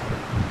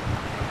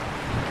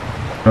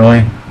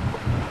 Really?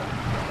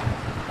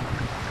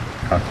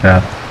 Fuck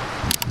that.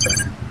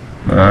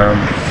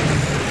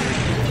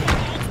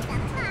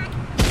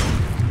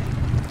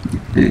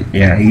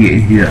 Yeah,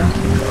 he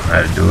doesn't know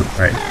how to do it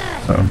right,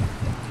 so.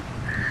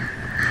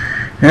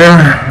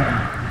 Yeah.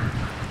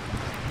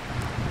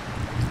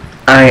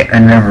 I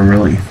never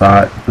really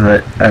thought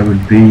that I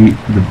would be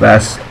the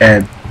best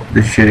at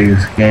the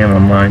shittiest game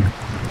online.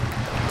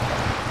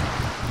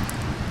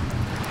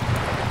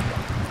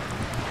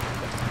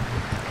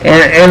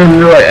 And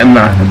really, I'm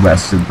not the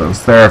best at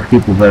those. There are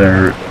people that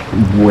are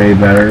way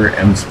better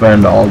and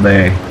spend all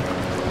day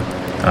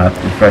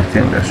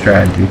perfecting their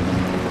strategy.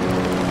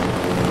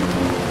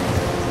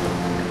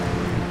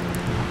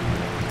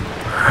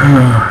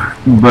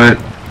 But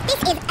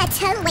This is a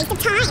total waste of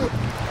time.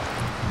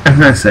 as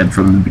I said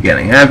from the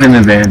beginning, I have an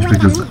advantage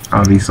because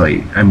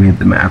obviously I made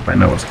the map. I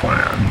know what's going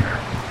on here.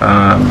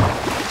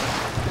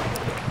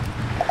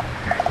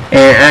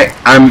 And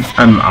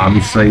I'm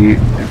obviously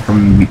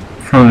from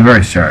the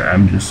very start.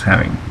 I'm just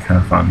having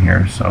kind of fun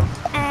here. So,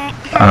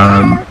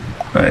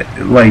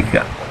 like,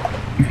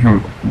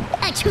 here,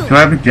 do I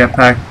have a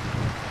jetpack?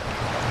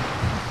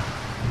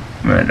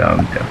 I don't have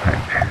a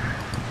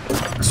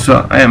jetpack.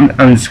 So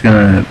I'm just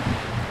gonna,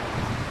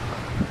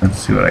 let's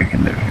see what I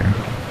can do here.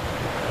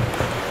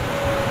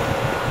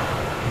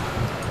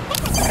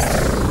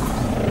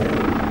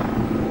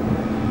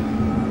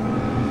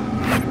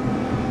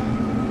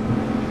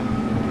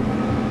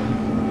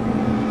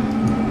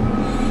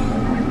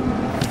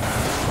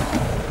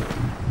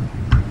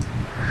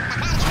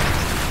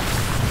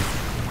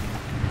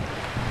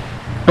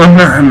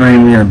 I'm not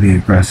even gonna be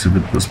aggressive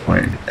at this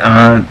point.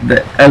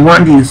 I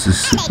wanted to use the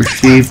super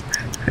sheep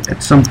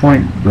at some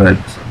point, but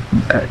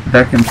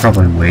that can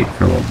probably wait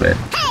for a little bit.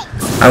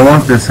 I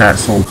want this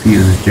asshole to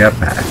use a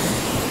jetpack.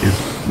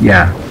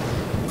 Yeah.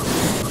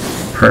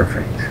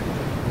 Perfect.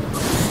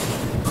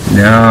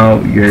 Now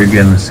you're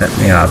gonna set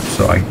me up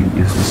so I can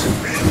use the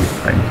super sheep.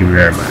 Thank you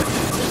very much.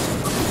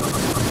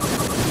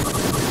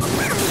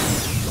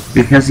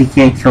 Because he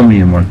can't kill me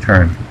in one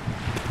turn.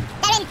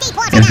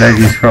 In fact,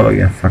 he's probably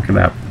gonna fuck it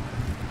up.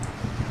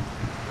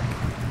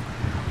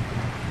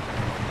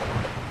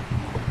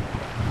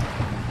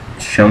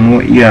 Show me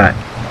what you got.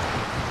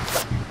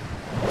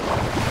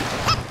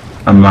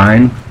 A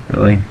mine?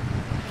 Really?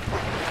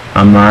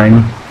 A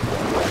mine?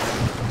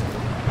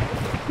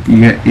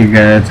 You're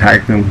gonna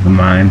attack me with a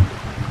mine?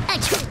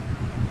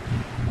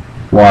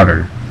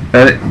 Water.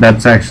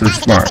 That's actually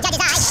smart.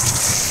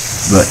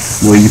 But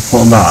will you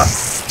pull it off?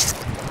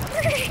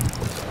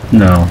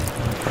 No.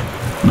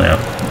 No.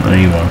 No,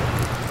 you won't.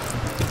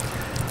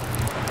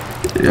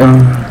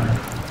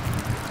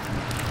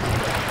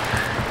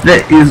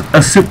 That is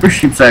a super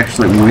sheep's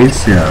actually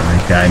wasted on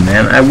that guy,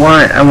 man. I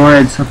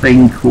wanted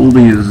something cool to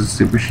use a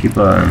super sheep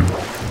on.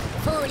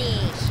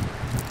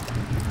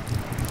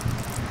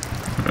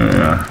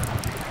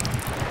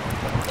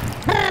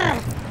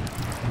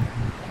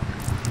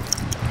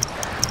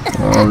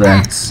 Well,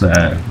 that's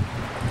I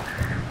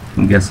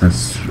guess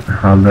that's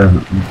how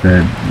the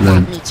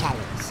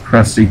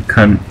crusty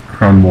cunt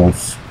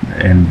crumbles,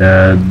 and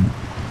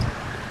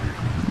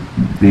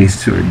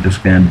these two are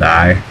just gonna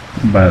die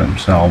by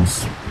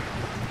themselves.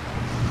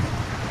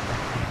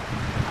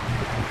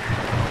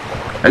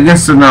 I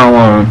guess they're not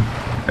alone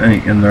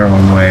in their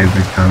own way.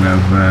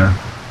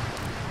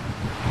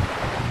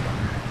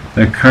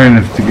 They're kind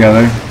of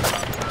together.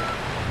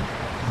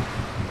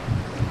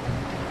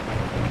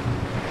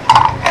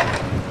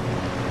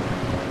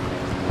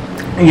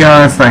 Yeah,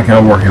 that's not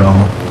gonna work at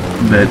all.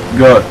 But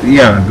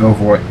go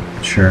for it.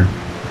 Sure.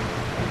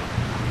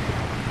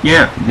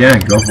 Yeah,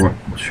 go for it.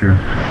 Sure.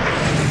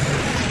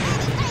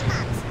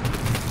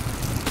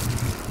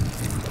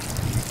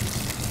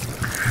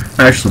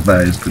 I actually thought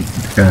I was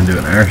gonna do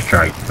an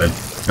airstrike, but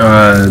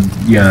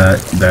yeah,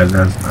 that's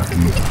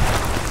nothing.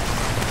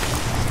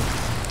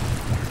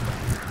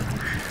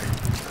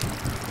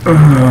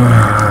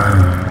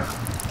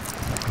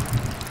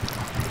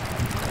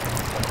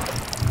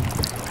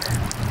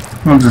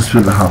 I'll just for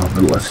the hell of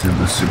it, let's do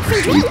the super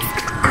sheet.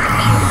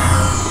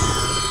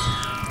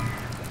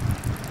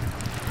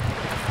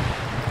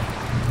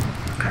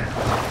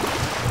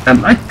 I'd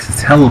like to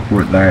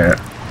teleport there,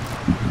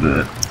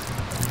 but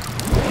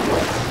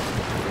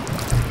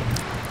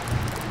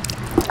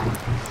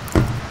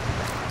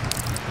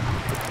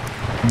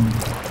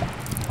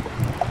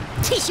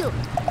Tissue.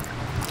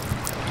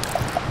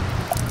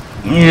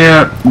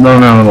 yeah,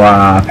 don't have a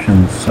lot of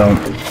options, so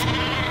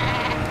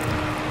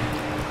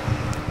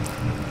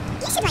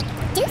You should, like,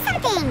 do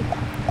something.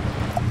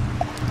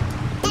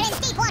 They're in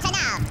deep water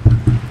now.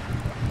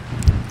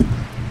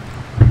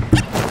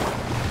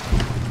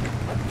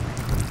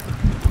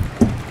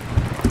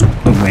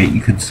 oh wait,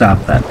 you could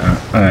stop that now.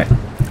 Alright.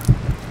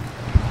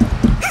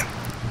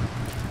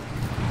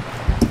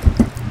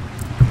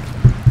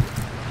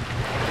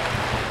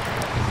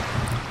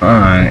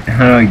 Alright,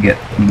 how do I get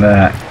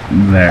that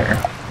there?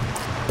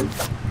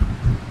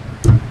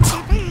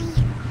 Bye-bye.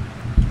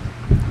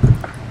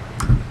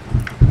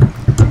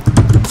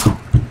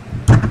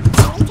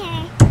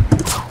 Later.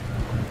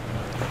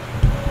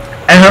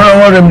 I don't know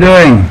what I'm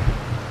doing!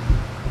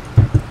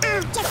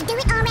 Just do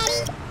it already.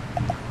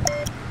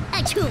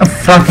 Achoo. Oh,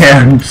 fuck it,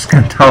 I'm just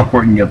gonna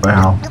teleport and get the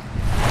hell.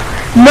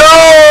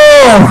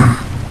 No!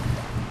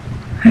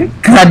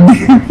 God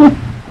damn it.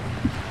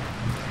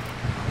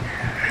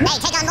 They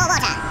take on more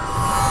water.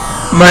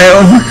 My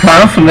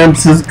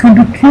overconfidence is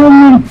gonna kill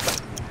me.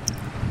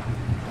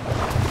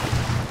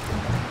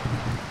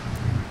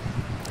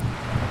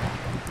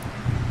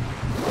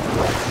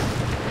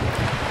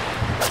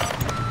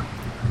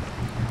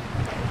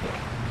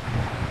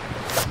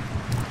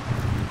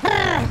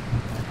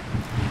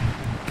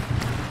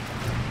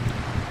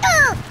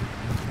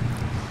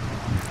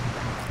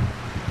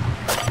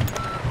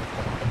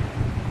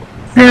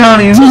 I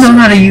don't even know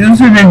how to use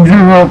it in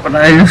general, but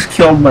I just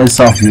killed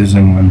myself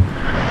using one.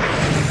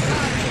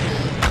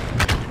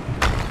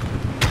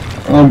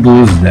 Oh,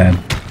 Blue's dead.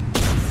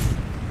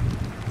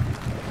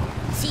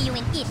 See you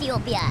in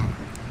Ethiopia.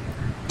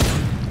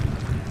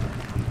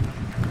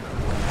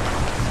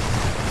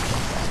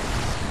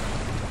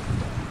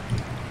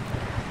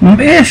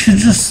 Maybe I should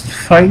just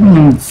fight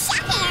him.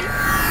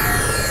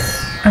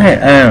 I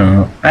don't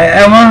know. I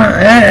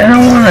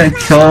don't wanna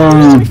kill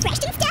him.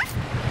 Refreshed and stuff?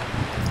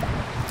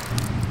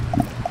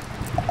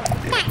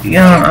 You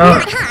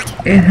know,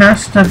 it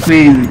has to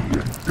be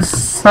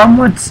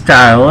somewhat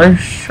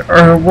stylish,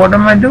 or what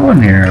am I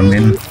doing here? I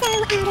mean, I'm so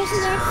out of here.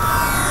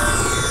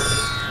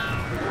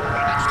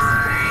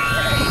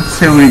 let's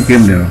see what we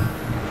can do.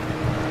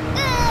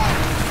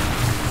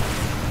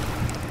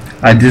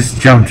 I just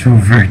jumped to a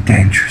very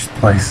dangerous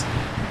place.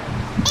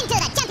 Into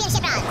the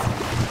championship round.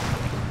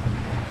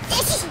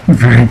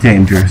 Very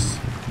dangerous.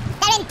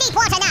 They're in deep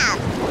water now.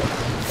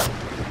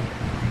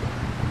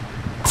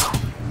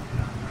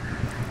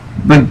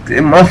 But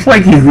it most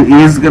likely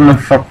he's gonna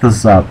fuck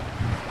this up.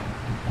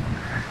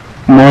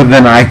 More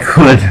than I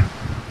could.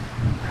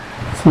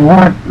 So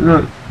what?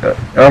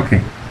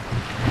 Okay.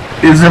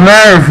 It's a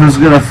matter of who's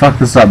gonna fuck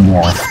this up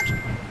more.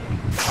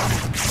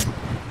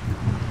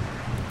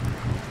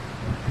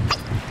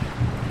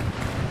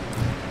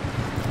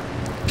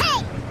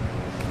 Hey!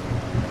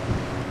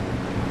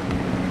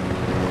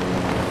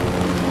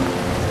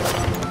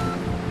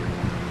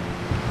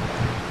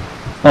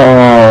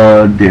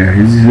 Oh dear,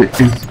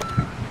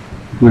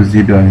 what is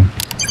he doing?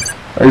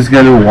 Oh, he's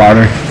got a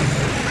water.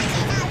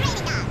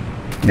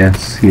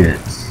 Yes, he is.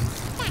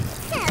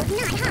 So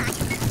not hot.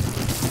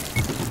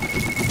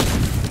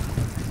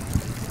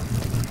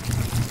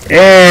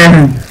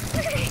 And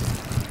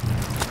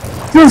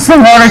does the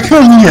water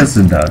kill me? Yes,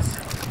 it does.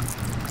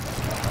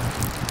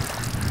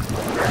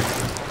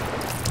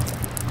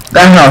 The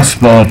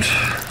houseboat.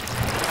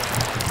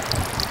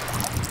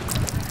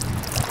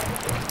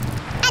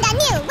 And a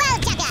new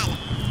world champion.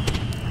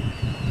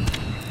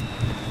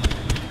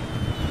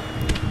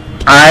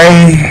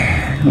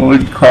 I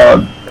would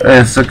call it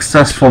a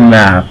successful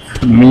map.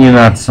 Me,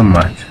 not so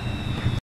much.